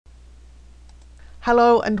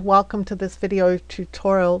Hello and welcome to this video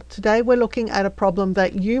tutorial. Today we're looking at a problem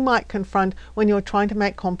that you might confront when you're trying to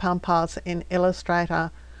make compound paths in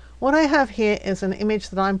Illustrator. What I have here is an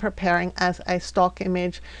image that I'm preparing as a stock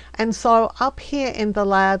image, and so up here in the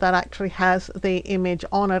layer that actually has the image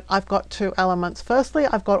on it, I've got two elements. Firstly,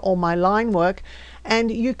 I've got all my line work,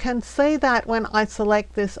 and you can see that when I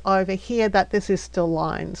select this over here that this is still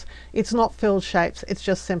lines. It's not filled shapes, it's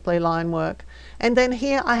just simply line work. And then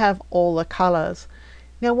here I have all the colors.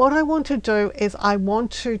 Now what I want to do is I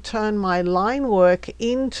want to turn my line work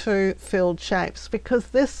into filled shapes, because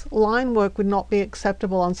this line work would not be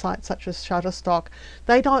acceptable on sites such as Shutterstock.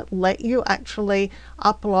 They don't let you actually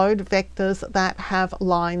upload vectors that have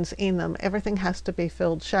lines in them. Everything has to be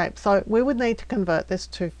filled shapes. So we would need to convert this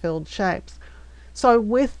to filled shapes. So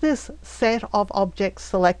with this set of objects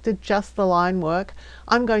selected, just the line work,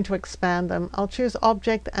 I'm going to expand them. I'll choose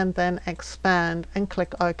Object and then Expand and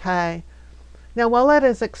click OK. Now while that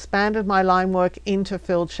has expanded my line work into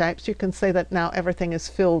filled shapes, you can see that now everything is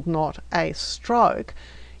filled, not a stroke.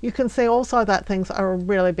 You can see also that things are a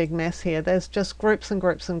really big mess here. There's just groups and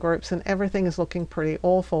groups and groups, and everything is looking pretty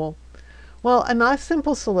awful. Well, a nice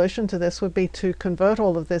simple solution to this would be to convert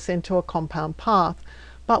all of this into a compound path.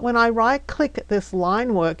 But when I right click this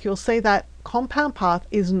line work, you'll see that compound path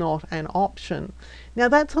is not an option. Now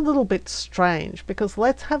that's a little bit strange, because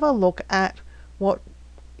let's have a look at what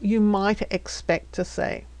you might expect to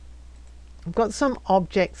see. I've got some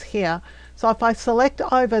objects here. So if I select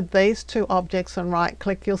over these two objects and right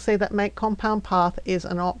click, you'll see that Make Compound Path is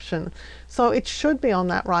an option. So it should be on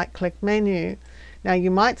that right click menu. Now you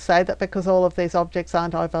might say that because all of these objects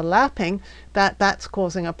aren't overlapping, that's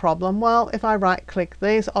causing a problem. Well, if I right click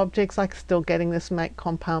these objects, I'm still getting this Make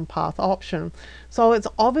Compound Path option. So it's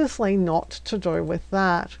obviously not to do with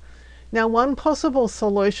that. Now one possible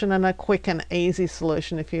solution, and a quick and easy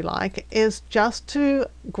solution if you like, is just to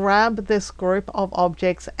grab this group of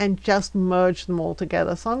objects and just merge them all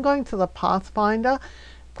together. So I'm going to the Pathfinder.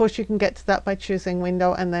 Of course you can get to that by choosing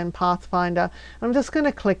Window and then Pathfinder. I'm just going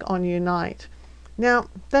to click on Unite. Now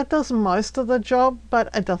that does most of the job,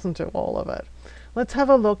 but it doesn't do all of it. Let's have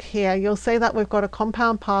a look here. You'll see that we've got a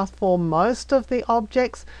compound path for most of the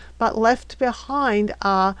objects, but left behind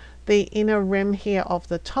are the inner rim here of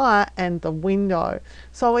the tire and the window.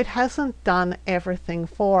 So it hasn't done everything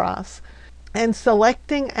for us. And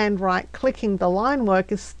selecting and right clicking the line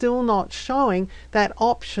work is still not showing that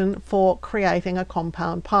option for creating a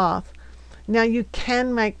compound path. Now you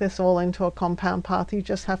can make this all into a compound path. You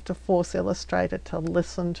just have to force Illustrator to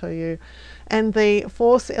listen to you. And the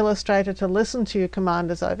Force Illustrator to Listen to You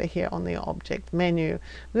command is over here on the Object menu.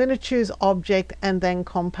 We're going to choose Object and then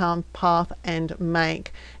Compound Path and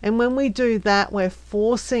Make. And when we do that, we're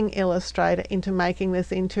forcing Illustrator into making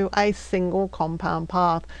this into a single compound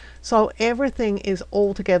path. So everything is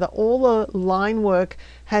all together. All the line work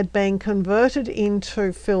had been converted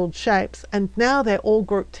into filled shapes, and now they're all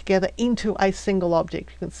grouped together into a single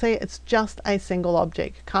object. You can see it's just a single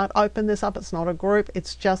object. You can't open this up, it's not a group,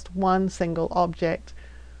 it's just one single object.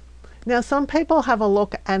 Now some people have a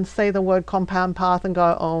look and see the word compound path and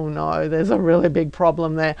go, oh no, there's a really big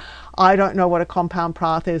problem there. I don't know what a compound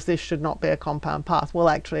path is, this should not be a compound path. Well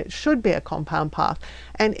actually it should be a compound path.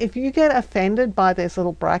 And if you get offended by these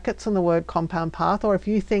little brackets in the word compound path, or if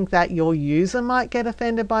you think that your user might get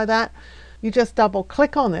offended by that, you just double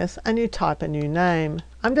click on this and you type a new name.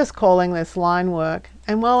 I'm just calling this line work,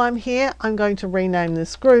 and while I'm here I'm going to rename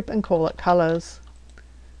this group and call it colors.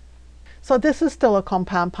 So this is still a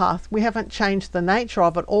compound path. We haven't changed the nature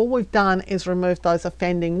of it. All we've done is remove those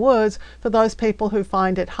offending words for those people who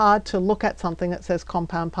find it hard to look at something that says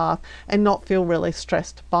compound path and not feel really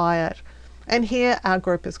stressed by it. And here our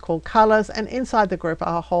group is called colors, and inside the group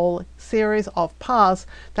are a whole series of paths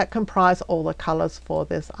that comprise all the colors for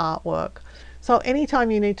this artwork. So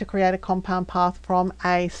anytime you need to create a compound path from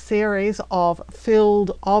a series of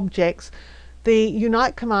filled objects, the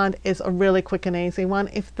Unite command is a really quick and easy one.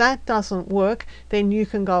 If that doesn't work, then you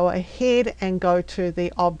can go ahead and go to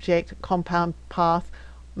the Object Compound Path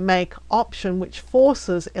Make option, which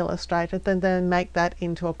forces Illustrator to then make that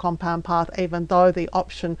into a compound path, even though the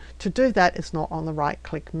option to do that is not on the right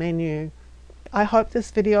click menu. I hope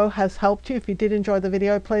this video has helped you. If you did enjoy the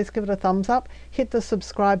video, please give it a thumbs up, hit the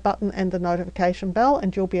subscribe button and the notification bell,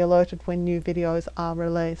 and you'll be alerted when new videos are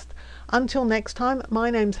released. Until next time, my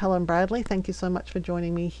name's Helen Bradley. Thank you so much for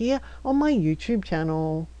joining me here on my YouTube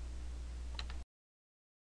channel.